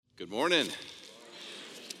Good morning.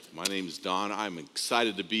 My name is Don. I'm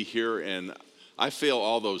excited to be here, and I fail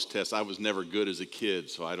all those tests. I was never good as a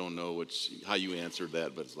kid, so I don't know how you answered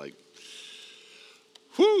that, but it's like,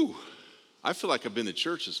 whew, I feel like I've been to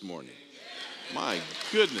church this morning. My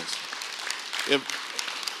goodness.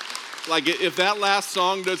 If that last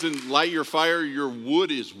song doesn't light your fire, your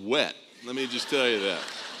wood is wet. Let me just tell you that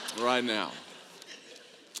right now.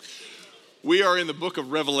 We are in the book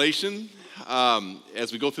of Revelation.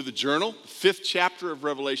 As we go through the journal, 5th chapter of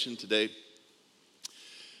Revelation today.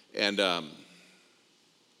 And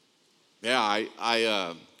I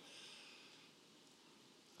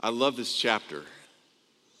love this chapter.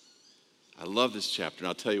 I love this chapter, and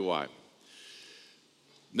I'll tell you why. A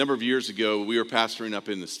number of years ago, we were pastoring up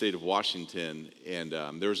in the state of Washington, and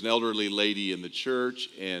there was an elderly lady in the church,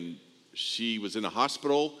 and she was in a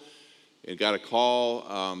hospital and got a call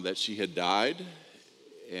that she had died.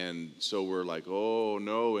 And so we're like, oh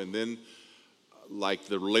no. And then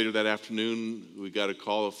later that afternoon, we got a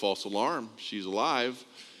call, a false alarm. She's alive.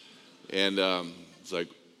 And it's like,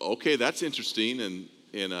 okay, that's interesting. And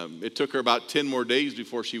it took her about 10 more days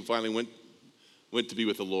before she finally went to be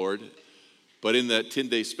with the Lord. But in that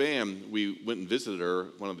 10-day span, we went and visited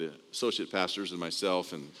her, one of the associate pastors and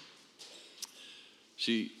myself. And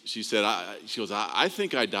she said, she goes, I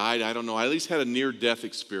think I died. I don't know. I at least had a near-death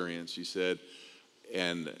experience, she said.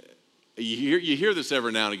 And you hear this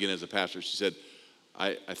every now and again as a pastor. She said,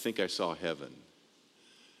 I think I saw heaven.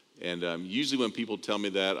 And usually when people tell me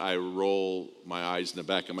that, I roll my eyes in the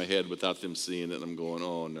back of my head without them seeing it. And I'm going,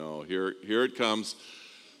 oh no, here it comes.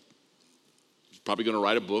 She's probably going to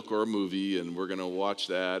write a book or a movie, and we're going to watch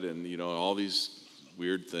that, and all these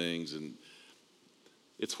weird things. And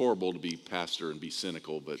it's horrible to be pastor and be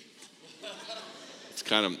cynical, but it's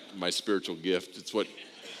kind of my spiritual gift. It's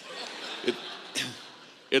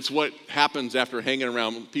what happens after hanging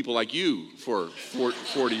around people like you for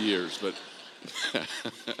 40 years. But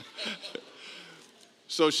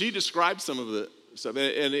so she described some of the stuff,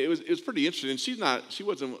 and it was pretty interesting. And she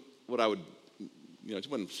wasn't what I would, she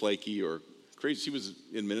wasn't flaky or crazy. She was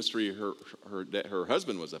in ministry. Her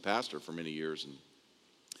husband was a pastor for many years, and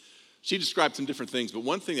she described some different things. But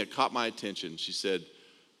one thing that caught my attention, she said,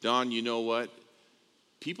 Don, you know what?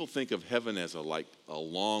 People think of heaven as a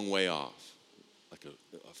long way off. Like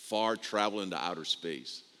a far travel into outer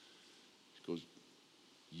space. She goes,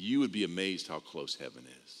 you would be amazed how close heaven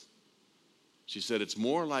is. She said, it's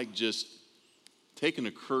more like just taking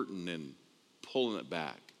a curtain and pulling it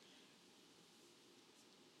back.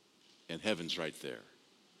 And heaven's right there.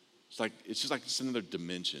 It's just like it's another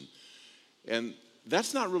dimension. And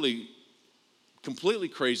that's not really completely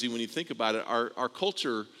crazy when you think about it. Our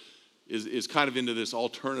culture is kind of into this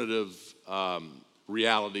alternative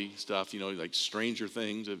reality stuff, like Stranger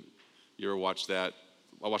Things. Have you ever watched that?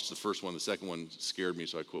 I watched the first one. The second one scared me,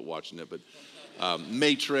 so I quit watching it. But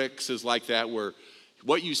Matrix is like that, where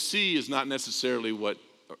what you see is not necessarily what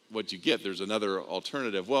you get. There's another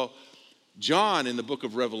alternative. Well, John in the book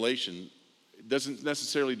of Revelation doesn't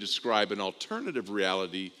necessarily describe an alternative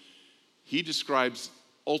reality. He describes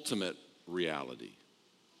ultimate reality.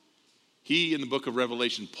 He, in the book of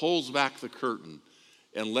Revelation, pulls back the curtain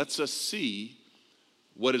and lets us see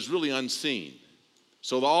what is really unseen.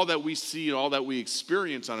 So all that we see and all that we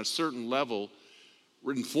experience on a certain level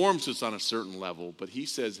informs us on a certain level. But he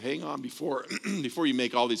says, hang on before you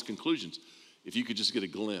make all these conclusions. If you could just get a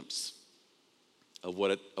glimpse of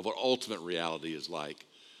what ultimate reality is like.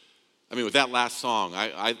 I mean, with that last song,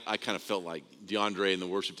 I kind of felt like DeAndre and the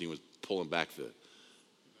worship team was pulling back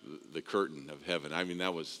the curtain of heaven. I mean,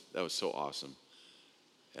 that was so awesome.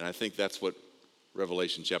 And I think that's what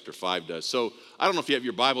Revelation chapter 5 does. So I don't know if you have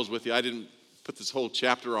your Bibles with you. I didn't put this whole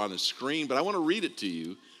chapter on the screen, but I want to read it to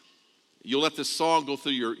you. You'll let this song go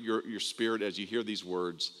through your spirit as you hear these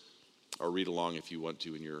words, or read along if you want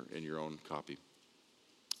to in your own copy.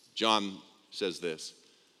 John says this,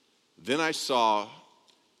 then I saw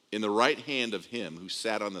in the right hand of him who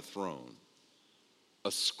sat on the throne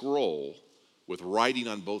a scroll with writing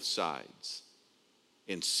on both sides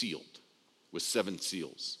and sealed with 7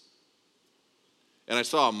 seals. And I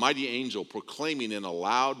saw a mighty angel proclaiming in a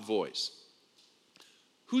loud voice,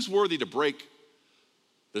 who's worthy to break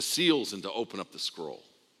the seals and to open up the scroll?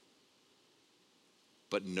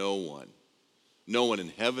 But no one in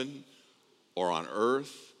heaven or on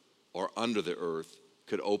earth or under the earth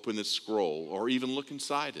could open the scroll or even look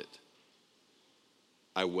inside it.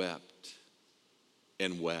 I wept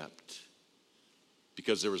and wept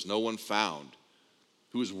because there was no one found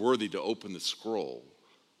who was worthy to open the scroll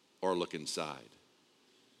or look inside.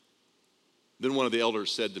 Then one of the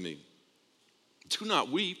elders said to me, do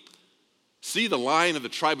not weep. See, the Lion of the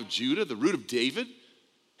tribe of Judah, the Root of David,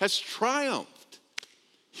 has triumphed.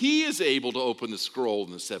 He is able to open the scroll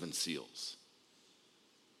and the 7 seals.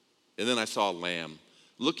 And then I saw a lamb,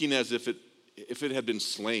 looking as if it had been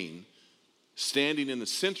slain, standing in the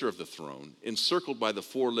center of the throne, encircled by the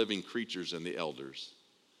 4 living creatures and the elders.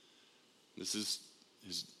 This is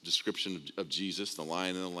his description of Jesus, the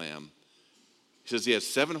lion and the lamb. He says he has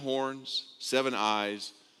 7 horns, 7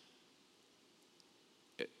 eyes,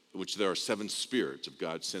 which there are 7 spirits of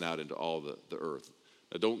God sent out into all the earth.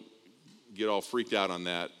 Now don't get all freaked out on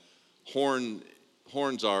that.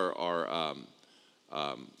 Horns are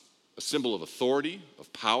a symbol of authority,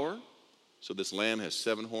 of power. So this lamb has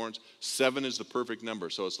 7 horns. 7 is the perfect number.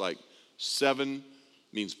 So it's like 7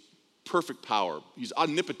 means perfect power. He's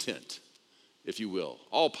omnipotent, if you will,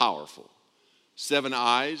 all powerful. 7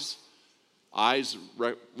 eyes. Eyes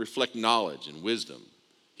reflect knowledge and wisdom.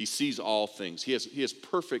 He sees all things. He has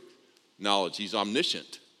perfect knowledge. He's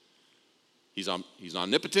omniscient. He's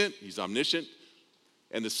omnipotent. He's omniscient.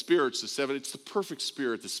 And the spirits, the 7, it's the perfect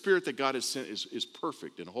spirit. The spirit that God has sent is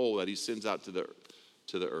perfect and whole that he sends out to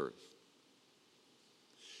the earth.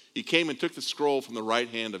 He came and took the scroll from the right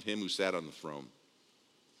hand of him who sat on the throne.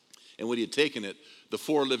 And when he had taken it, the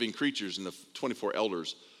 4 living creatures and the 24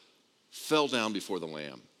 elders fell down before the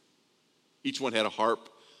Lamb. Each one had a harp,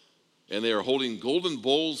 and they are holding golden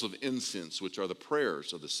bowls of incense, which are the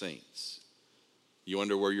prayers of the saints. You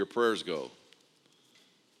wonder where your prayers go.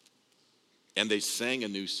 And they sang a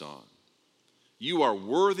new song. You are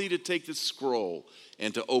worthy to take the scroll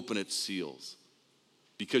and to open its seals,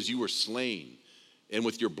 because you were slain, and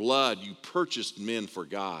with your blood you purchased men for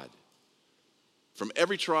God. From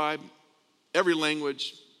every tribe, every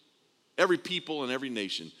language, every people, and every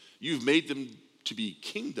nation, you've made them to be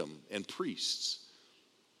kingdom and priests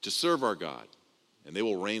to serve our God, and they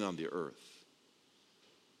will reign on the earth.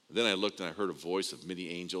 Then I looked and I heard a voice of many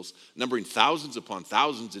angels, numbering thousands upon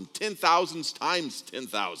thousands and 10,000s times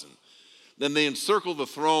 10,000. Then they encircled the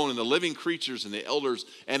throne and the living creatures and the elders,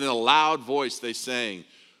 and in a loud voice they sang,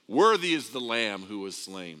 worthy is the Lamb who was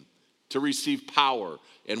slain to receive power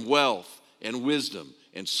and wealth and wisdom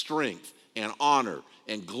and strength and honor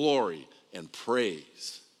and glory and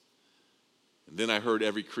praise. And then I heard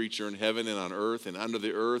every creature in heaven and on earth and under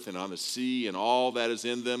the earth and on the sea and all that is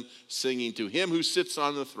in them singing to him who sits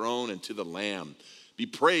on the throne and to the Lamb be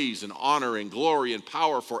praise and honor and glory and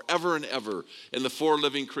power forever and ever. And the 4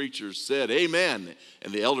 living creatures said, amen.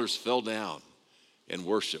 And the elders fell down and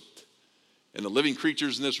worshiped. And the living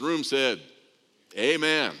creatures in this room said,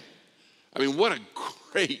 amen. I mean, what a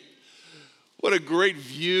great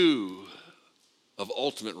view of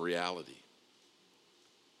ultimate reality.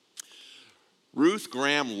 Ruth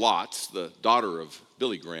Graham Lotz, the daughter of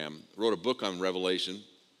Billy Graham, wrote a book on Revelation.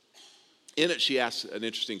 In it, she asked an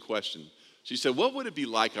interesting question. She said, what would it be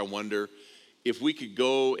like, I wonder, if we could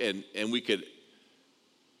go and we could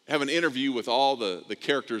have an interview with all the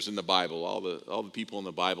characters in the Bible, all the people in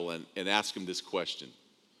the Bible, and ask them this question.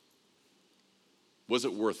 Was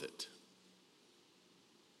it worth it?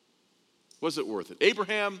 Was it worth it?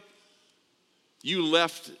 Abraham, you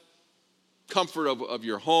left comfort of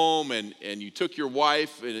your home and you took your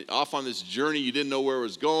wife and off on this journey. You didn't know where it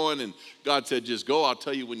was going, and God said, just go, I'll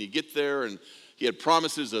tell you when you get there. And he had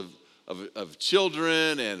promises of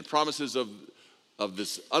children and promises of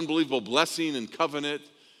this unbelievable blessing and covenant,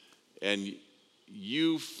 and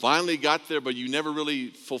you finally got there, but you never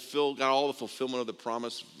really got all the fulfillment of the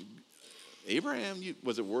promise. Abraham,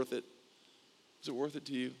 was it worth it? Was it worth it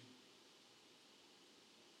to you?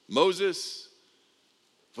 Moses,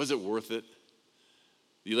 was it worth it?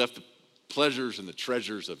 You left the pleasures and the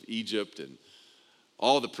treasures of Egypt and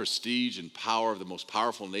all the prestige and power of the most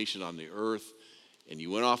powerful nation on the earth, and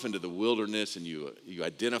you went off into the wilderness and you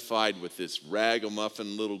identified with this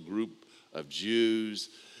ragamuffin little group of Jews,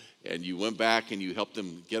 and you went back and you helped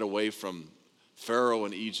them get away from Pharaoh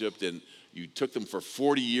in Egypt, and you took them for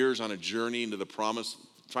 40 years on a journey into the promise,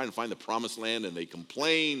 trying to find the promised land, and they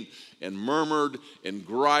complained and murmured and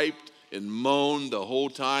griped and moaned the whole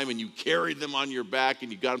time, and you carried them on your back,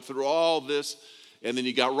 and you got them through all this, and then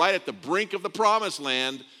you got right at the brink of the promised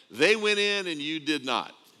land. They went in, and you did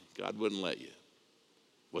not. God wouldn't let you.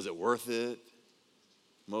 Was it worth it,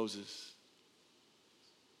 Moses?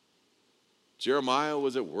 Jeremiah,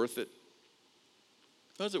 was it worth it?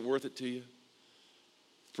 Was it worth it to you?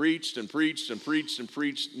 Preached and preached and preached and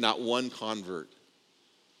preached, not one convert,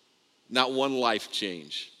 not one life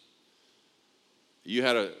change. You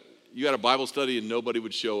had a Bible study and nobody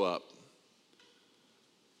would show up.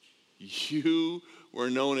 You were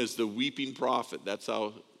known as the weeping prophet. That's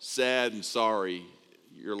how sad and sorry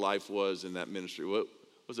your life was in that ministry.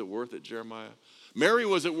 Was Was it worth it, Jeremiah? Mary,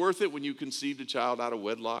 was it worth it when you conceived a child out of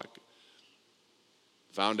wedlock?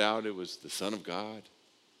 Found out it was the Son of God?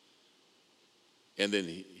 And then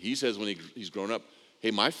he says when he's grown up,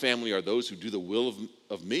 hey, my family are those who do the will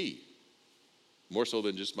of me, more so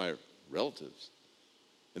than just my relatives.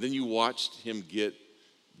 And then you watched him get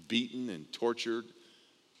beaten and tortured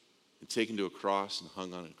and taken to a cross and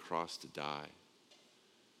hung on a cross to die.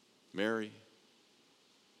 Mary,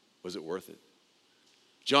 was it worth it?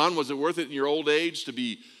 John, was it worth it in your old age to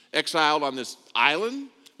be exiled on this island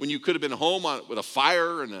when you could have been home with a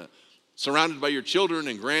fire and surrounded by your children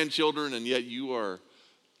and grandchildren, and yet you are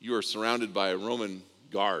surrounded by a Roman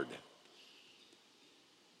guard?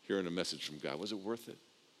 Hearing a message from God, was it worth it?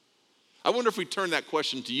 I wonder if we turn that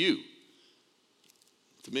question to you,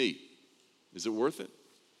 to me. Is it worth it?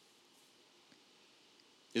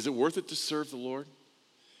 Is it worth it to serve the Lord?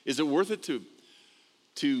 Is it worth it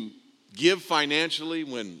to give financially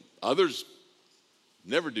when others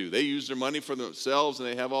never do? They use their money for themselves and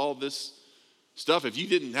they have all this stuff. If you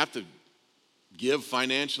didn't have to give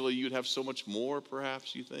financially, you'd have so much more,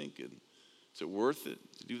 perhaps, you think. And is it worth it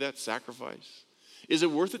to do that sacrifice? Is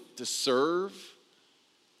it worth it to serve,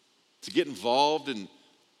 to get involved in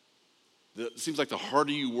it seems like the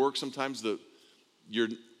harder you work, sometimes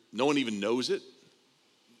no one even knows it.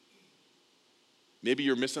 Maybe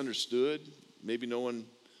you're misunderstood. Maybe no one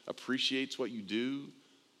appreciates what you do.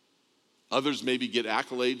 Others maybe get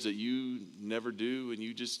accolades that you never do, and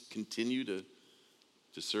you just continue to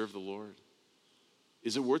serve the Lord.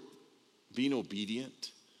 Is it worth being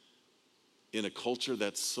obedient in a culture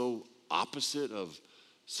that's so opposite of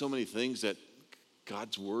so many things that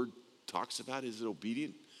God's word talks about? Is it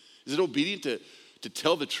obedient? Is it obedient to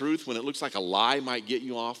tell the truth when it looks like a lie might get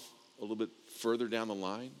you off a little bit further down the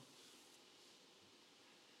line?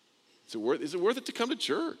 Is it worth it to come to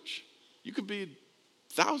church? You could be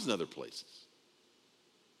 1,000 other places.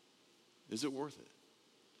 Is it worth it?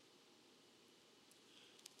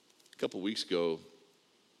 A couple weeks ago,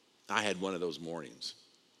 I had one of those mornings.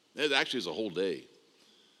 It actually was a whole day.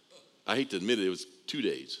 I hate to admit it, it was 2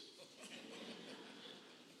 days.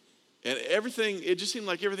 And it just seemed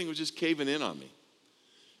like everything was just caving in on me.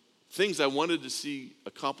 Things I wanted to see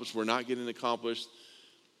accomplished were not getting accomplished.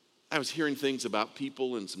 I was hearing things about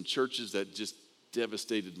people in some churches that just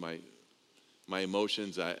devastated my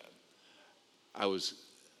emotions. I was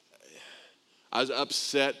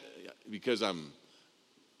upset because I'm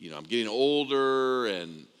getting older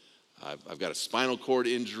and I've got a spinal cord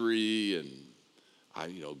injury,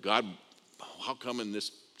 and God, how come in this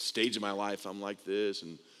stage of my life I'm like this?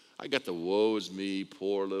 And I got the woe is me,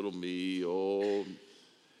 poor little me,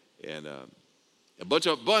 and a bunch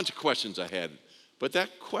of questions I had. But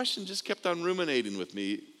that question just kept on ruminating with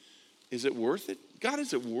me. Is it worth it? God,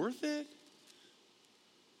 is it worth it?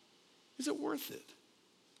 Is it worth it?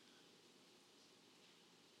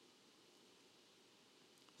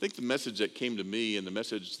 I think the message that came to me and the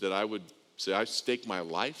message that I would say I stake my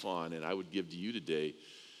life on and I would give to you today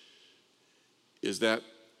is that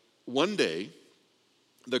one day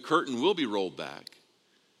the curtain will be rolled back.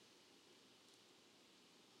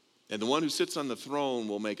 And the one who sits on the throne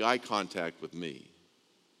will make eye contact with me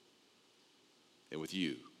and with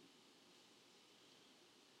you.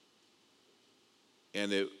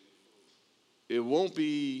 And it won't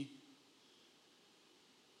be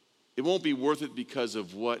worth it because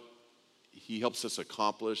of what he helps us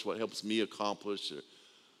accomplish, what helps me accomplish, or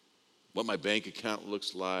what my bank account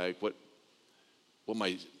looks like, what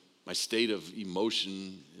my state of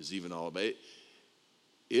emotion is even all about.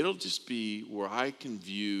 It'll just be where I can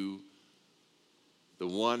view the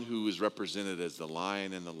one who is represented as the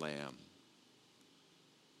Lion and the Lamb,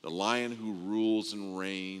 the Lion who rules and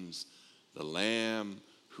reigns, the Lamb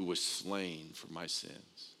who was slain for my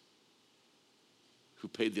sins, who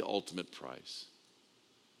paid the ultimate price.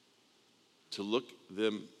 To look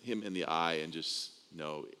him in the eye and just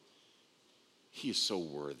know he is so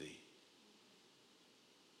worthy.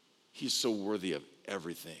 He is so worthy of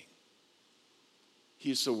everything. He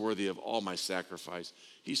is so worthy of all my sacrifice.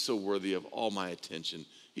 He's so worthy of all my attention.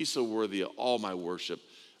 He's so worthy of all my worship,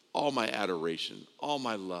 all my adoration, all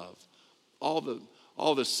my love, all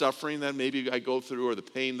the suffering that maybe I go through or the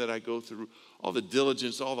pain that I go through, all the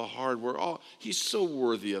diligence, all the hard work. He's so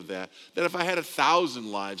worthy of that if I had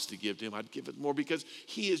 1,000 lives to give to him, I'd give it more because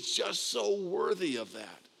he is just so worthy of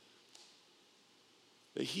that.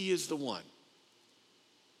 That he is the one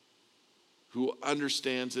who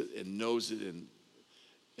understands it and knows it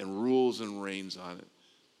and rules and reigns on it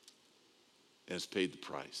and has paid the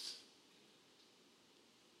price.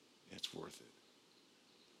 It's worth it.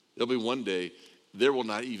 There'll be one day, there will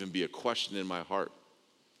not even be a question in my heart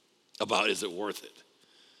about is it worth it?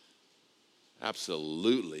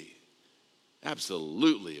 Absolutely.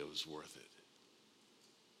 Absolutely it was worth it.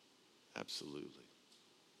 Absolutely.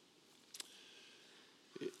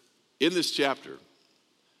 In this chapter,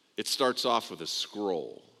 it starts off with a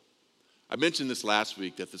scroll. I mentioned this last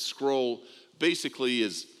week, that the scroll basically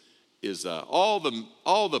is all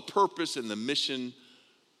the purpose and the mission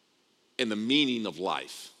and the meaning of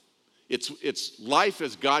life. It's life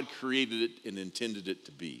as God created it and intended it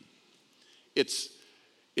to be.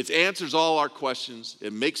 It answers all our questions.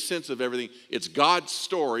 It makes sense of everything. It's God's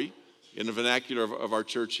story in the vernacular of our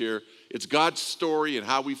church here. It's God's story and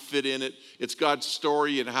how we fit in it. It's God's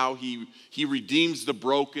story and how He redeems the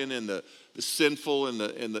broken and the sinful and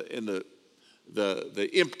the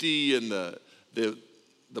empty and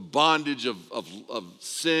the bondage of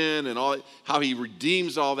sin and all, how He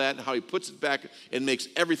redeems all that and how He puts it back and makes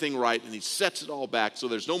everything right, and He sets it all back so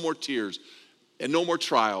there's no more tears and no more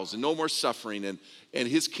trials and no more suffering, and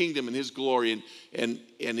His kingdom and His glory, and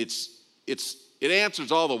it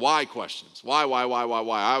answers all the why questions. Why? I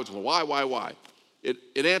was going, why?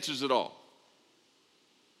 It answers it all.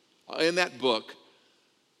 In that book,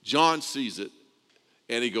 John sees it,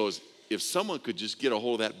 and he goes, if someone could just get a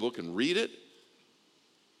hold of that book and read it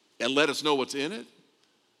and let us know what's in it,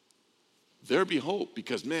 there'd be hope.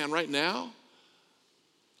 Because, man, right now,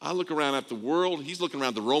 I look around at the world. He's looking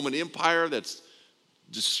around the Roman Empire that's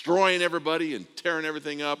destroying everybody and tearing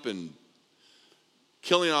everything up and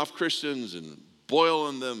killing off Christians and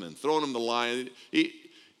boiling them and throwing them to the lion.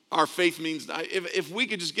 Our faith means, if we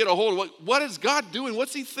could just get a hold of what is God doing?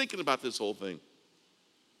 What's He thinking about this whole thing?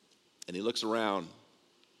 And he looks around,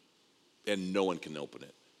 and no one can open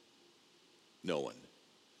it. No one.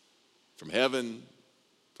 From heaven,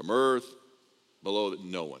 from earth, below,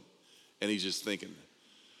 no one. And he's just thinking,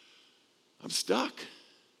 I'm stuck.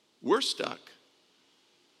 We're stuck.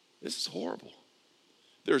 This is horrible.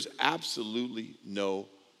 There's absolutely no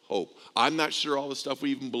hope. I'm not sure all the stuff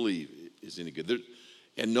we even believe is any good.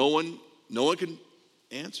 And no one can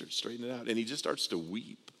answer it, straighten it out. And he just starts to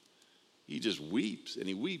weep. He just weeps and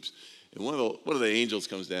he weeps. And one of the angels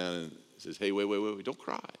comes down and says, hey, wait, don't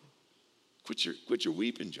cry. Quit your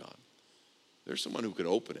weeping, John. There's someone who can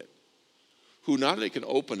open it. Who not only can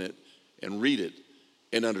open it and read it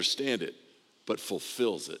and understand it, but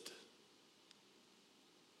fulfills it.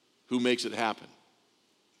 Who makes it happen?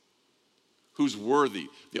 Who's worthy?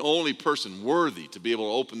 The only person worthy to be able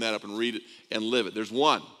to open that up and read it and live it. There's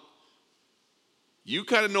one. You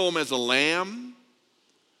kind of know him as a lamb,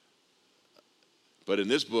 but in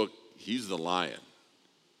this book, he's the lion.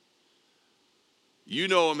 You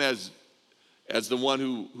know him as the one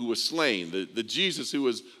who was slain, the Jesus who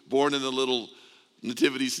was born in the little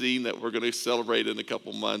nativity scene that we're going to celebrate in a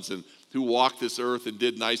couple months, and who walked this earth and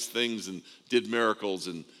did nice things and did miracles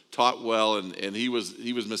and taught well, and he was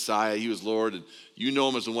Messiah, he was Lord, and you know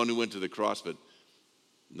him as the one who went to the cross. But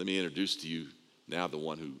let me introduce to you now the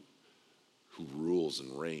one who rules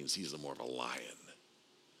and reigns. He's more of a lion.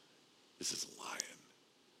 This is a lion.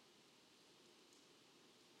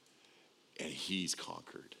 And he's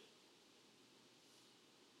conquered.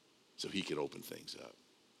 So he can open things up.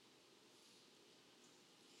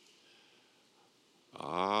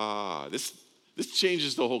 This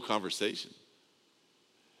changes the whole conversation.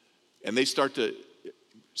 And they start to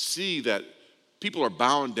see that people are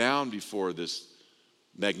bowing down before this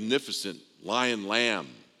magnificent lion lamb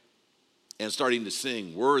and starting to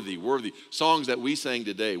sing, worthy, worthy. Songs that we sang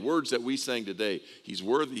today, words that we sang today. He's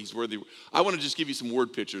worthy, he's worthy. I want to just give you some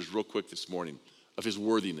word pictures real quick this morning of his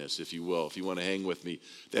worthiness, if you will, if you want to hang with me.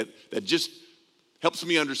 That just helps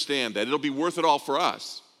me understand that it'll be worth it all for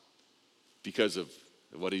us because of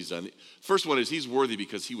what he's done. First one is he's worthy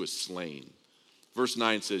because he was slain. Verse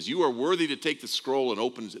 9 says, you are worthy to take the scroll and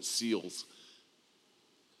open its seals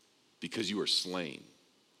because you are slain.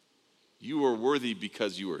 You are worthy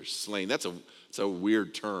because you are slain. It's a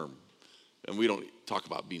weird term. And we don't talk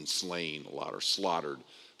about being slain a lot or slaughtered.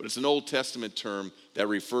 But it's an Old Testament term that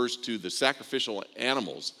refers to the sacrificial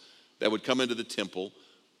animals that would come into the temple.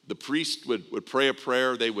 The priest would pray a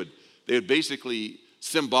prayer. They would basically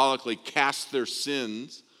symbolically cast their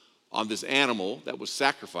sins on this animal that was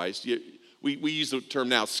sacrificed. We use the term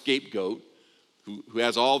now scapegoat, who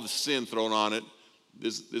has all the sin thrown on it.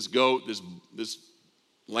 This goat, this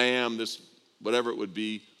lamb, this whatever it would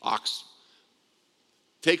be, ox,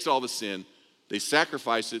 takes all the sin. They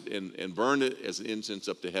sacrifice it and burn it as an incense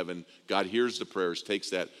up to heaven. God hears the prayers, takes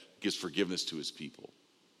that, gives forgiveness to his people.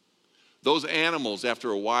 Those animals, after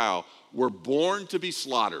a while, were born to be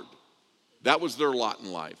slaughtered. That was their lot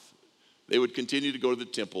in life. They would continue to go to the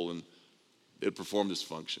temple and they'd perform this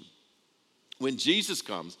function. When Jesus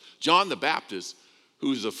comes, John the Baptist,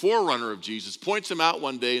 who's a forerunner of Jesus, points him out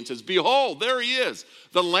one day and says, "Behold, there he is,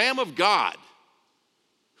 the Lamb of God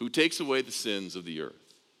who takes away the sins of the earth."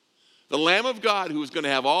 The Lamb of God who is going to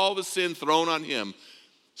have all the sin thrown on him,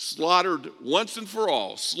 slaughtered once and for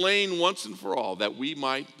all, slain once and for all, that we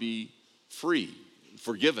might be free,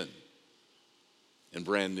 forgiven, and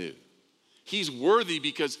brand new. He's worthy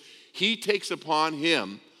because he takes upon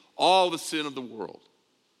him all the sin of the world.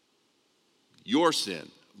 Your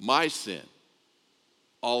sin, my sin,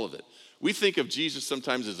 all of it. We think of Jesus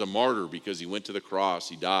sometimes as a martyr because he went to the cross,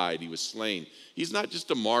 he died, he was slain. He's not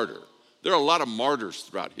just a martyr. There are a lot of martyrs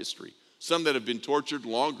throughout history, some that have been tortured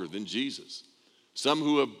longer than Jesus, some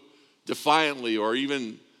who have defiantly or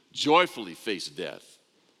even joyfully faced death.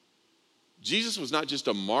 Jesus was not just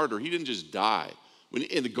a martyr. He didn't just die. When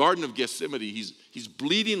in the Garden of Gethsemane, he's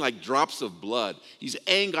bleeding like drops of blood. He's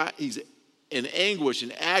in anguish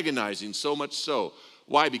and agonizing, so much so.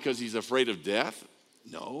 Why? Because he's afraid of death?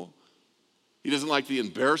 No. He doesn't like the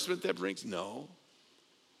embarrassment that brings? No.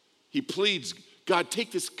 He pleads, "God,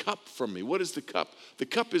 take this cup from me." What is the cup? The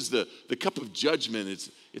cup is the cup of judgment.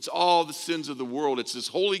 It's all the sins of the world. It's this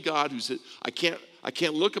holy God who said, I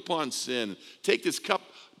can't look upon sin. Take this cup.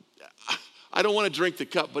 I don't want to drink the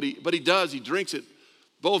cup, but he does. He drinks it,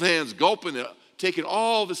 both hands, gulping it, taking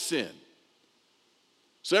all the sin.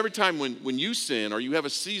 So every time when you sin or you have a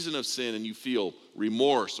season of sin and you feel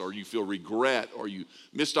remorse or you feel regret or you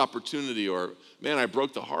missed opportunity or, man, I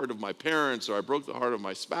broke the heart of my parents or I broke the heart of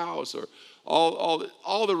my spouse or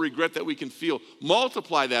all the regret that we can feel,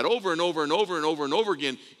 multiply that over and over and over and over and over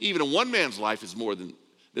again. Even in one man's life is more than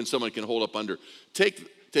someone can hold up under.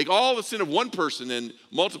 Take all the sin of one person and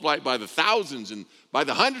multiply it by the thousands and by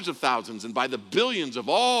the hundreds of thousands and by the billions of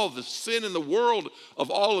all the sin in the world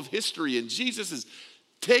of all of history. And Jesus has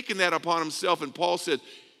taken that upon himself. And Paul said,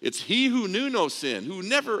 it's he who knew no sin, who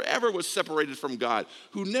never ever was separated from God,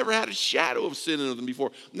 who never had a shadow of sin in him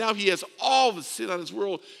before. Now he has all the sin on his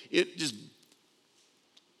world. It just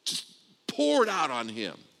poured out on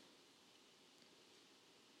him.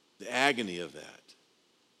 The agony of that.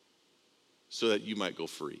 So that you might go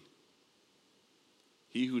free.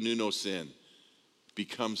 He who knew no sin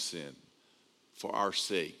becomes sin for our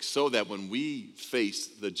sake, so that when we face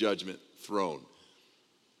the judgment throne,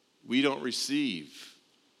 we don't receive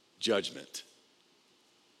judgment.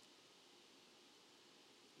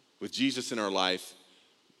 With Jesus in our life,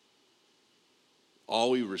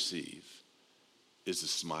 all we receive is the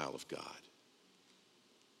smile of God.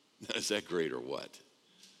 Is that great or what?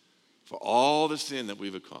 For all the sin that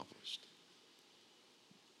we've accomplished,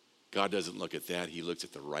 God doesn't look at that. He looks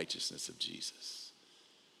at the righteousness of Jesus.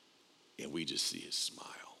 And we just see his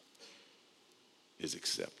smile, his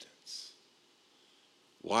acceptance.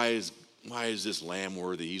 Why is this lamb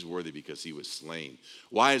worthy? He's worthy because he was slain.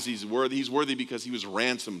 Why is he worthy? He's worthy because he was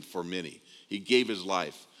ransomed for many. He gave his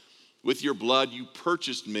life. With your blood you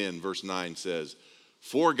purchased men, verse 9 says,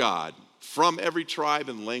 for God, from every tribe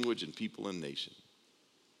and language and people and nation.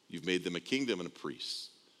 You've made them a kingdom and a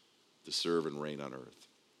priest to serve and reign on earth.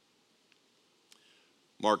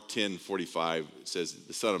 Mark 10:45 says,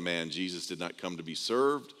 the Son of Man, Jesus, did not come to be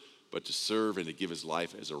served, but to serve and to give his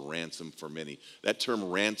life as a ransom for many. That term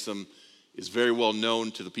ransom is very well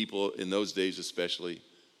known to the people in those days especially.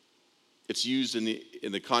 It's used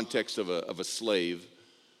in the context of a slave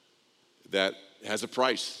that has a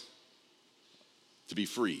price to be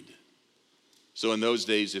freed. So in those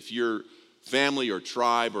days, if your family or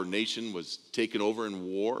tribe or nation was taken over in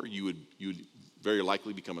war, you would very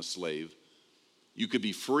likely become a slave. You could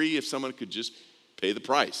be free if someone could just pay the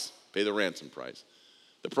price, pay the ransom price.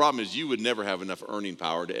 The problem is you would never have enough earning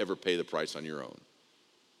power to ever pay the price on your own.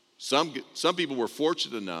 Some people were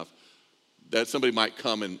fortunate enough that somebody might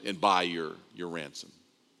come and buy your ransom.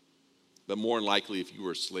 But more than likely, if you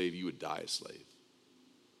were a slave, you would die a slave.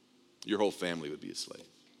 Your whole family would be a slave.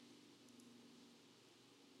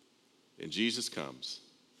 And Jesus comes,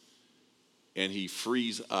 and he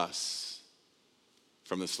frees us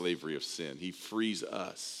from the slavery of sin. He frees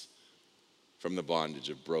us from the bondage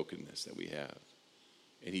of brokenness that we have.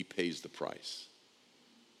 And he pays the price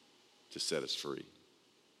to set us free.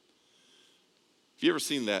 Have you ever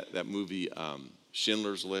seen that movie,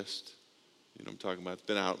 Schindler's List? You know what I'm talking about? It's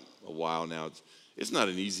been out a while now. It's not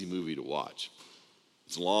an easy movie to watch.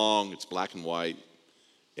 It's long, it's black and white,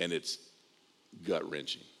 and it's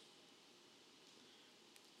gut-wrenching.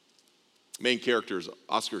 Main character is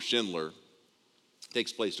Oskar Schindler.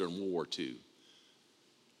 Takes place during World War II.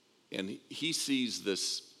 And he sees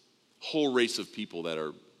this whole race of people that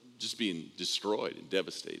are just being destroyed and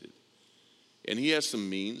devastated. And he has some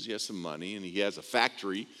means, he has some money, and he has a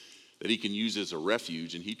factory that he can use as a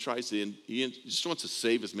refuge, and he just wants to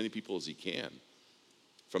save as many people as he can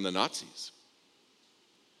from the Nazis.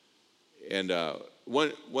 And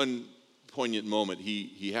one poignant moment,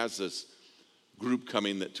 he has this group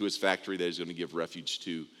coming to his factory that he's going to give refuge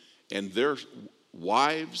to, and their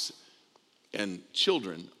wives and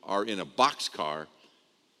children are in a boxcar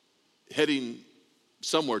heading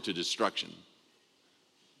somewhere to destruction,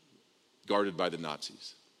 guarded by the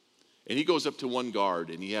Nazis. And he goes up to one guard,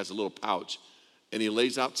 and he has a little pouch, and he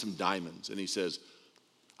lays out some diamonds, and he says,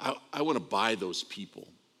 I want to buy those people.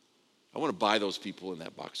 I want to buy those people in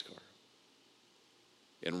that boxcar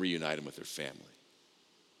and reunite them with their family.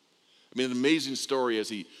 I mean, an amazing story as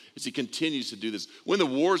he continues to do this. When the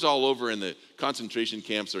war's all over and the concentration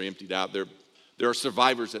camps are emptied out, there are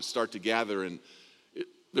survivors that start to gather, and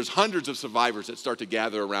there's hundreds of survivors that start to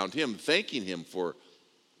gather around him, thanking him for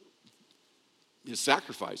his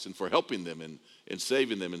sacrifice and for helping them and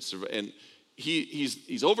saving them. And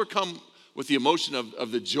he's overcome with the emotion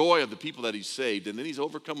of the joy of the people that he's saved, and then he's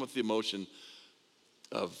overcome with the emotion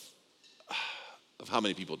of how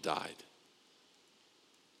many people died.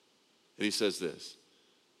 And he says this,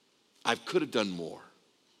 I could have done more.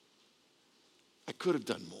 I could have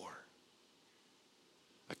done more.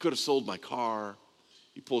 I could have sold my car.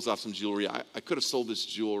 He pulls off some jewelry. I could have sold this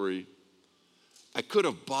jewelry. I could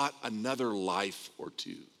have bought another life or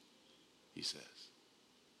two, he says.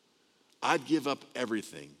 I'd give up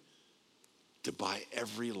everything to buy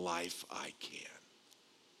every life I can.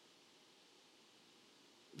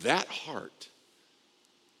 That heart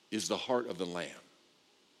is the heart of the Lamb.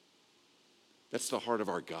 That's the heart of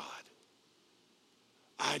our God.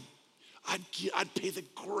 I'd pay the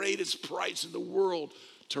greatest price in the world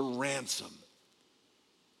to ransom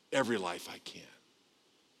every life I can.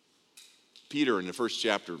 Peter, in the first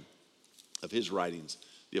chapter of his writings,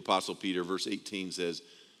 the Apostle Peter, verse 18 says,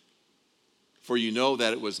 for you know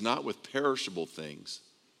that it was not with perishable things,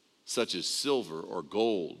 such as silver or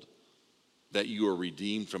gold, that you are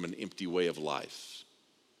redeemed from an empty way of life,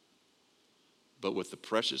 but with the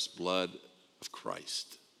precious blood of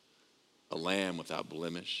Christ, a lamb without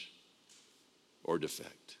blemish or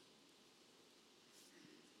defect.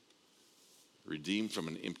 Redeemed from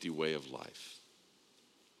an empty way of life.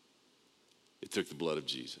 It took the blood of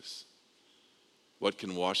Jesus. What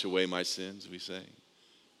can wash away my sins, we say?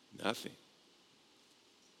 Nothing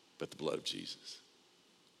but the blood of Jesus.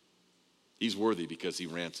 He's worthy because he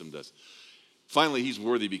ransomed us. Finally, he's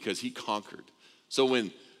worthy because he conquered. So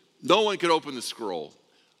when no one could open the scroll,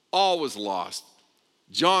 all was lost.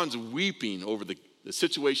 John's weeping over the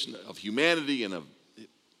situation of humanity and of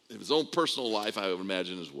his own personal life, I would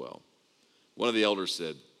imagine as well. One of the elders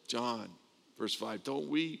said, John, verse 5, don't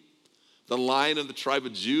weep. The Lion of the tribe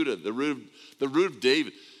of Judah, the root of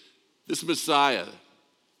David, this Messiah,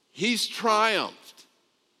 he's triumphed.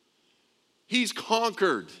 He's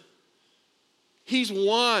conquered. He's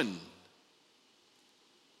won.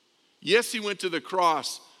 Yes, he went to the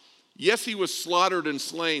cross. Yes, he was slaughtered and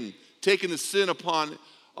slain, taking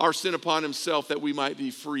our sin upon himself that we might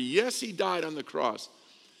be free. Yes, he died on the cross.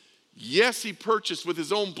 Yes, he purchased with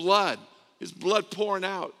his own blood, his blood pouring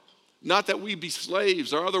out. Not that we be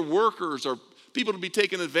slaves or other workers or people to be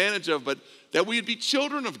taken advantage of, but that we'd be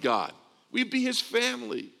children of God. We'd be his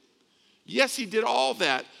family. Yes, he did all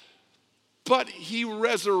that, but he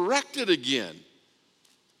resurrected again.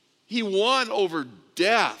 He won over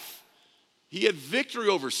death. He had victory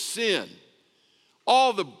over sin.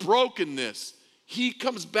 All the brokenness, he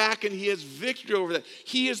comes back and he has victory over that.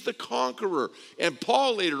 He is the conqueror. And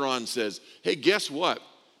Paul later on says, hey, guess what?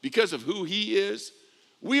 Because of who he is,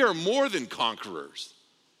 we are more than conquerors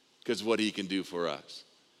because of what he can do for us.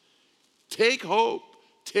 Take hope.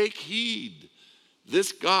 Take heed.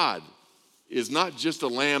 This God is not just a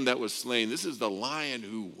lamb that was slain. This is the Lion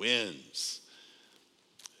who wins.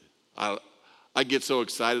 I get so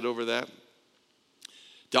excited over that.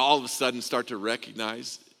 To all of a sudden start to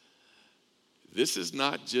recognize this is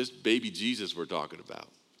not just baby Jesus we're talking about.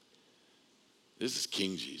 This is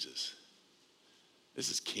King Jesus. This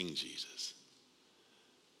is King Jesus.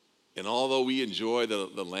 And although we enjoy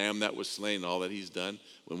the lamb that was slain and all that he's done,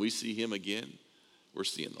 when we see him again, we're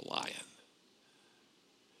seeing the Lion.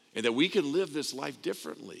 And that we can live this life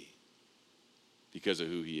differently because of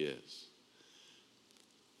who he is.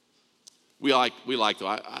 I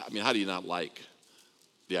mean, how do you not like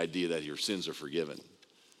the idea that your sins are forgiven?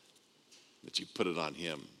 That you put it on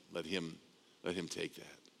him. Let him take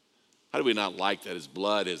that. How do we not like that his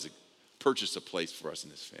blood has purchased a place for us in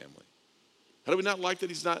his family? How do we not like that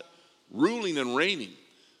he's not ruling and reigning?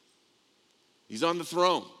 He's on the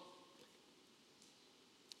throne.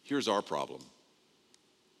 Here's our problem.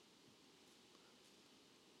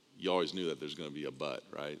 you always knew that there's going to be a but,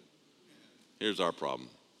 right? Here's our problem.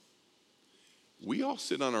 We all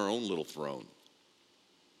sit on our own little throne.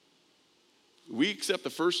 We accept the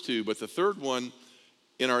first two, but the third one,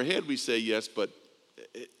 in our head we say yes, but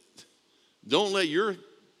don't let your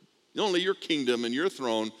kingdom and your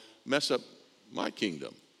throne mess up my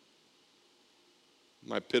kingdom.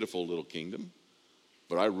 My pitiful little kingdom,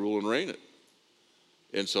 but I rule and reign it.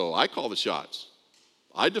 And so I call the shots.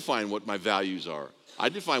 I define what my values are. I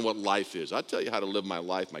define what life is. I tell you how to live my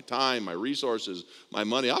life, my time, my resources, my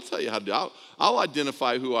money. I'll tell you how to do. I'll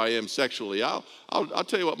identify who I am sexually. I'll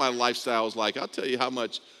tell you what my lifestyle is like. I'll tell you how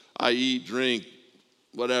much I eat, drink,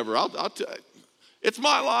 whatever. It's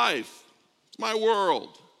my life. It's my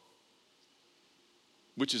world,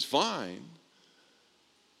 which is fine,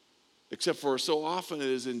 except for so often it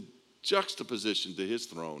is in juxtaposition to his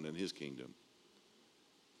throne and his kingdom.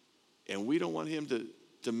 And we don't want him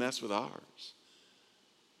to mess with ours.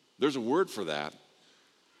 There's a word for that.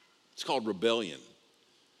 It's called rebellion.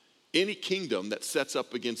 Any kingdom that sets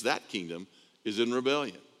up against that kingdom is in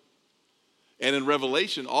rebellion. And in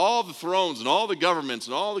Revelation, all the thrones and all the governments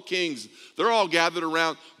and all the kings, they're all gathered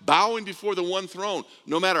around bowing before the one throne.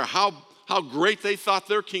 No matter how great they thought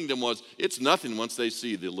their kingdom was, it's nothing once they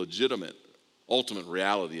see the legitimate, ultimate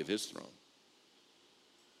reality of his throne.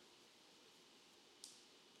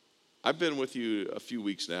 I've been with you a few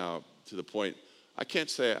weeks now to the point, I can't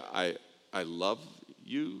say I love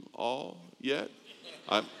you all yet.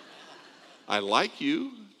 I like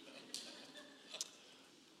you.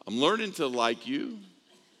 I'm learning to like you.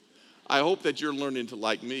 I hope that you're learning to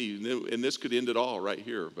like me. And this could end it all right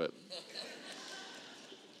here. But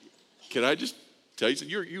can I just tell you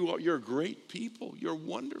something? You're great people. You're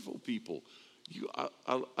wonderful people.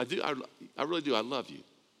 I really do. I love you.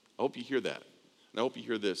 I hope you hear that. And I hope you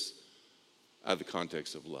hear this out of the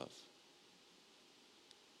context of love.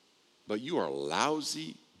 But you are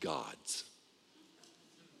lousy gods.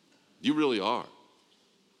 You really are.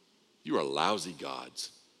 You are lousy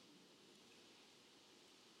gods.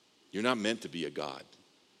 You're not meant to be a God.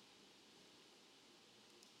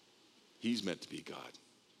 He's meant to be God.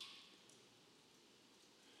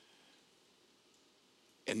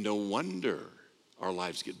 And no wonder our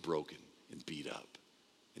lives get broken and beat up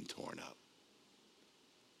and torn up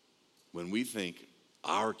when we think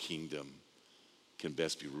our kingdom can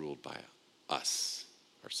best be ruled by us,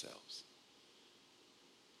 ourselves.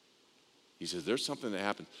 He says there's something that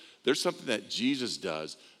happens. There's something that Jesus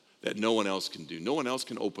does that no one else can do. No one else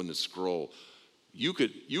can open the scroll. You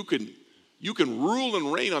can rule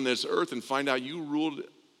and reign on this earth and find out you ruled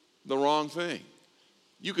the wrong thing.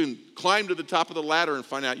 You can climb to the top of the ladder and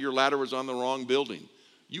find out your ladder was on the wrong building.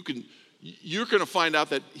 You're going to find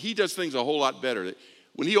out that he does things a whole lot better.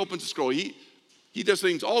 When he opens the scroll, he does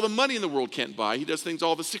things all the money in the world can't buy. He does things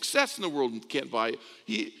all the success in the world can't buy.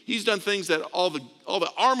 He's done things that all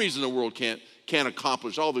the armies in the world can't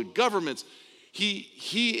accomplish, all the governments. He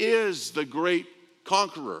is the great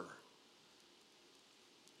conqueror.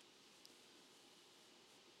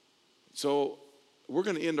 So we're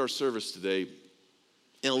going to end our service today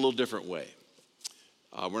in a little different way.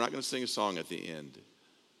 We're not going to sing a song at the end.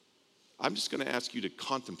 I'm just going to ask you to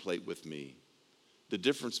contemplate with me the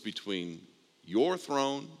difference between your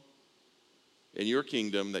throne and your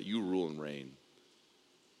kingdom that you rule and reign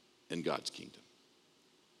and God's kingdom.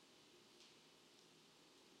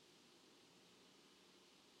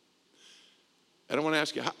 And I want to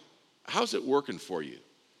ask you, how's it working for you?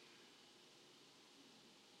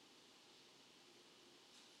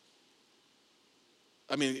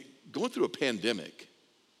 I mean, going through a pandemic,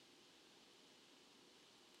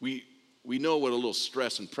 we know what a little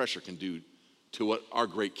stress and pressure can do to what our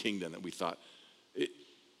great kingdom that we thought.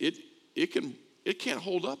 It can't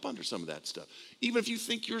hold up under some of that stuff. Even if you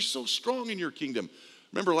think you're so strong in your kingdom.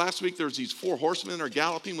 Remember last week there was these 4 horsemen that are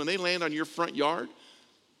galloping. When they land on your front yard,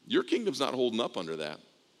 your kingdom's not holding up under that.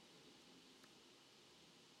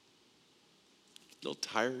 A little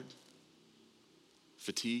tired,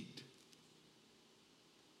 fatigued,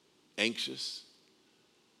 anxious,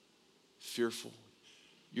 fearful.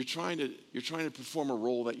 You're trying to perform a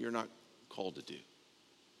role that you're not called to do.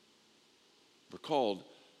 We're called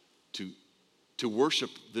to worship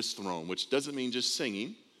this throne, which doesn't mean just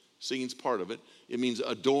singing. Singing's part of it. It means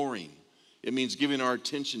adoring. It means giving our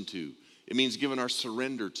attention to. It means giving our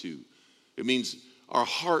surrender to. It means our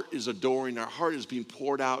heart is adoring. Our heart is being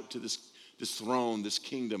poured out to this throne, this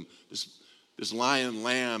kingdom, this lion and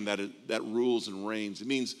lamb that rules and reigns. It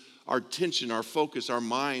means our attention, our focus, our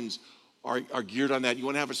minds are geared on that. You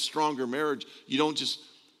want to have a stronger marriage. You don't just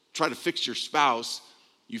try to fix your spouse.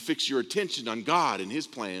 You fix your attention on God and his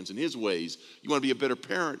plans and his ways. You want to be a better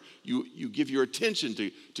parent. You give your attention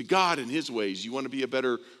to God and his ways. You want to be a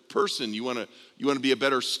better person. You want to be a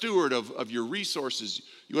better steward of your resources.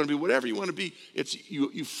 You want to be whatever you want to be.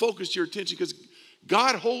 You focus your attention because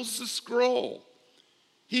God holds the scroll.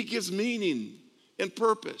 He gives meaning and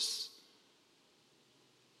purpose.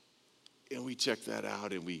 And we check that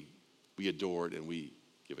out and we adore it and we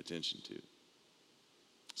give attention to.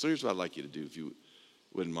 So here's what I'd like you to do, if you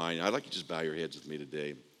wouldn't mind. I'd like you to just bow your heads with me today.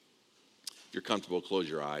 If you're comfortable, close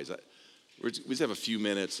your eyes. We just have a few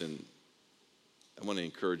minutes, and I want to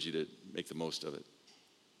encourage you to make the most of it.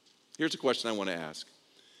 Here's a question I want to ask.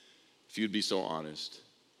 If you'd be so honest.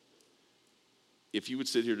 If you would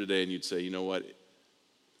sit here today and you'd say, you know what?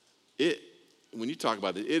 When you talk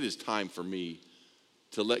about it is time for me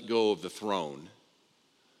to let go of the throne,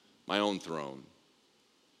 my own throne,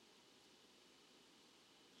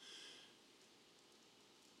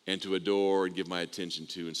 and to adore and give my attention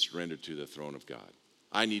to and surrender to the throne of God.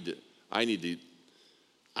 I need to, I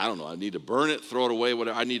don't know, I need to burn it, throw it away,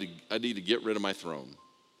 whatever. I need to get rid of my throne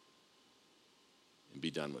and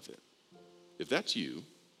be done with it. If that's you,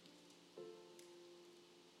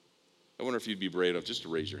 I wonder if you'd be brave enough just to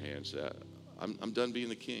raise your hand and say, I'm done being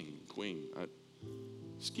the king, queen.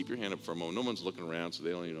 Just keep your hand up for a moment. No one's looking around, so they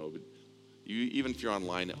don't even know. But even if you're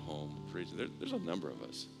online at home, there's a number of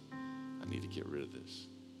us. I need to get rid of this.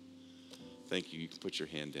 Thank you. You can put your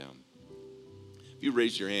hand down. If you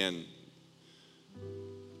raise your hand,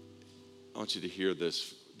 I want you to hear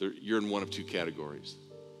this. You're in one of two categories.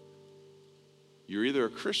 You're either a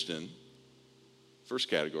Christian, first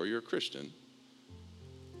category, you're a Christian.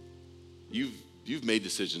 You've made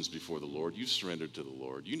decisions before the Lord. You've surrendered to the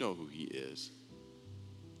Lord. You know who he is.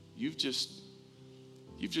 You've just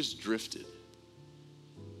drifted.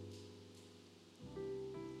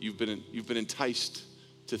 You've been enticed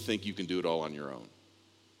to think you can do it all on your own.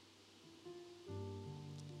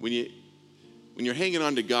 When you're hanging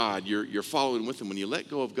on to God, you're following with him. When you let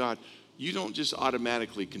go of God, you don't just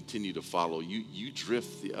automatically continue to follow. You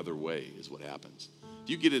drift the other way is what happens. If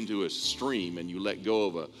you get into a stream and you let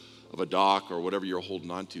go of a dock or whatever you're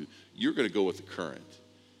holding on to, you're going to go with the current.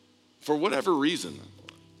 For whatever reason.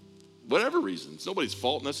 It's nobody's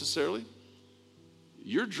fault necessarily.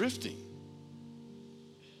 You're drifting.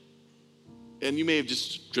 And you may have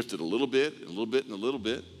just drifted a little bit, and a little bit, and a little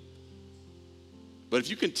bit. But if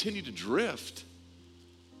you continue to drift,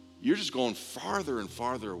 you're just going farther and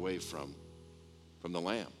farther away from the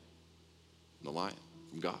lamb, from the lion,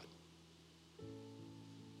 from God.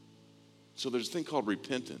 So there's a thing called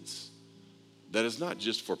repentance that is not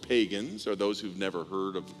just for pagans or those who've never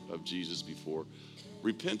heard of Jesus before.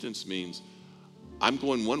 Repentance means I'm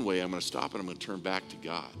going one way, I'm going to stop and I'm going to turn back to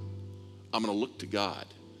God. I'm going to look to God.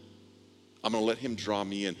 I'm going to let him draw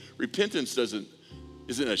me in. Repentance isn't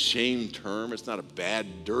a shame term. It's not a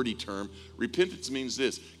bad, dirty term. Repentance means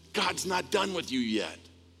this: God's not done with you yet.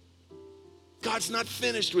 God's not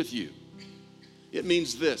finished with you. It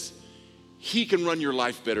means this: he can run your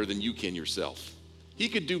life better than you can yourself. He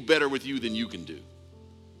could do better with you than you can do.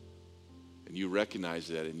 And you recognize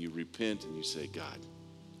that and you repent and you say, God,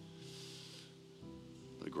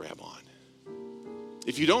 I'm going to grab on.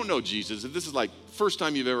 If you don't know Jesus, if this is like first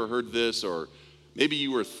time you've ever heard this, or maybe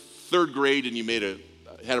you were third grade and you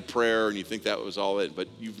had a prayer and you think that was all it, but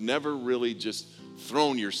you've never really just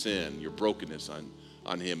thrown your sin, your brokenness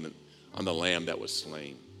on him, on the lamb that was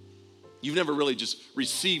slain. You've never really just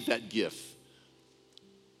received that gift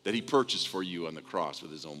that he purchased for you on the cross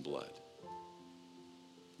with his own blood.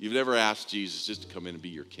 You've never asked Jesus just to come in and be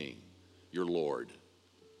your king, your Lord.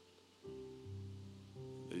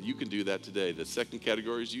 You can do that today. The second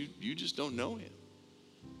category is you just don't know him.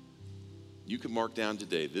 You can mark down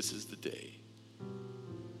today, this is the day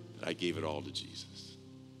that I gave it all to Jesus.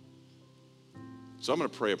 So I'm going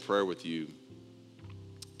to pray a prayer with you,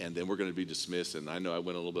 and then we're going to be dismissed. And I know I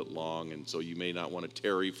went a little bit long, and so you may not want to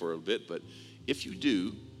tarry for a bit, but if you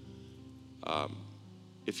do,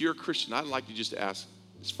 if you're a Christian, I'd like you just to ask,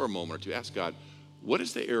 just for a moment or two, ask God, what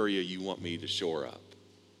is the area you want me to shore up?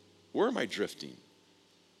 Where am I drifting?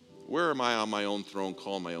 Where am I on my own throne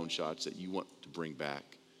calling my own shots that you want to bring back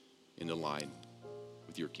into line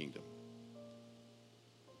with your kingdom?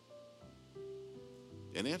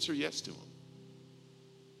 And answer yes to him.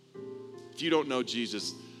 If you don't know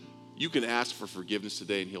Jesus, you can ask for forgiveness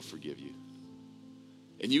today and he'll forgive you.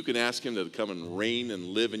 And you can ask him to come and reign and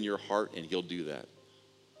live in your heart, and he'll do that.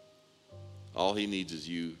 All he needs is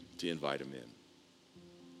you to invite him in.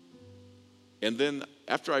 And then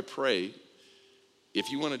after I pray,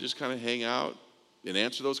 if you want to just kind of hang out and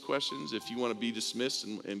answer those questions, if you want to be dismissed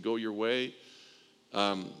and go your way,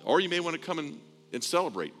 Or you may want to come and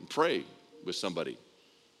celebrate and pray with somebody.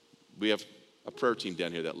 We have a prayer team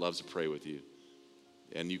down here that loves to pray with you.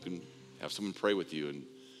 And you can have someone pray with you and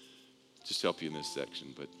just help you in this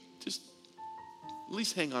section. But just at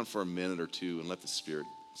least hang on for a minute or two and let the Spirit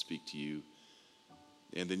speak to you.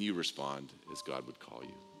 And then you respond as God would call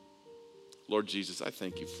you. Lord Jesus, I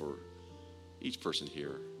thank you for each person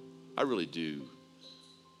here. I really do.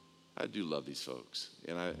 I do love these folks.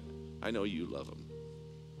 And I know you love them.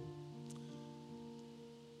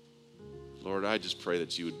 Lord, I just pray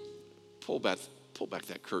that you would pull back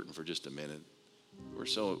that curtain for just a minute. We're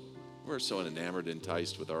so enamored,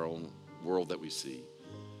 enticed with our own world that we see.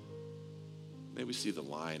 May we see the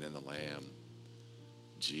Lion and the Lamb,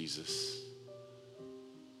 Jesus,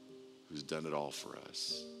 who's done it all for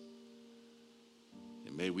us.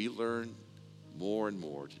 And may we learn more and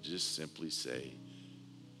more to just simply say,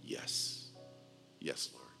 yes. Yes,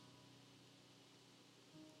 Lord.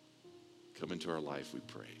 Come into our life, we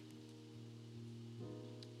pray.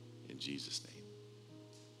 In Jesus' name.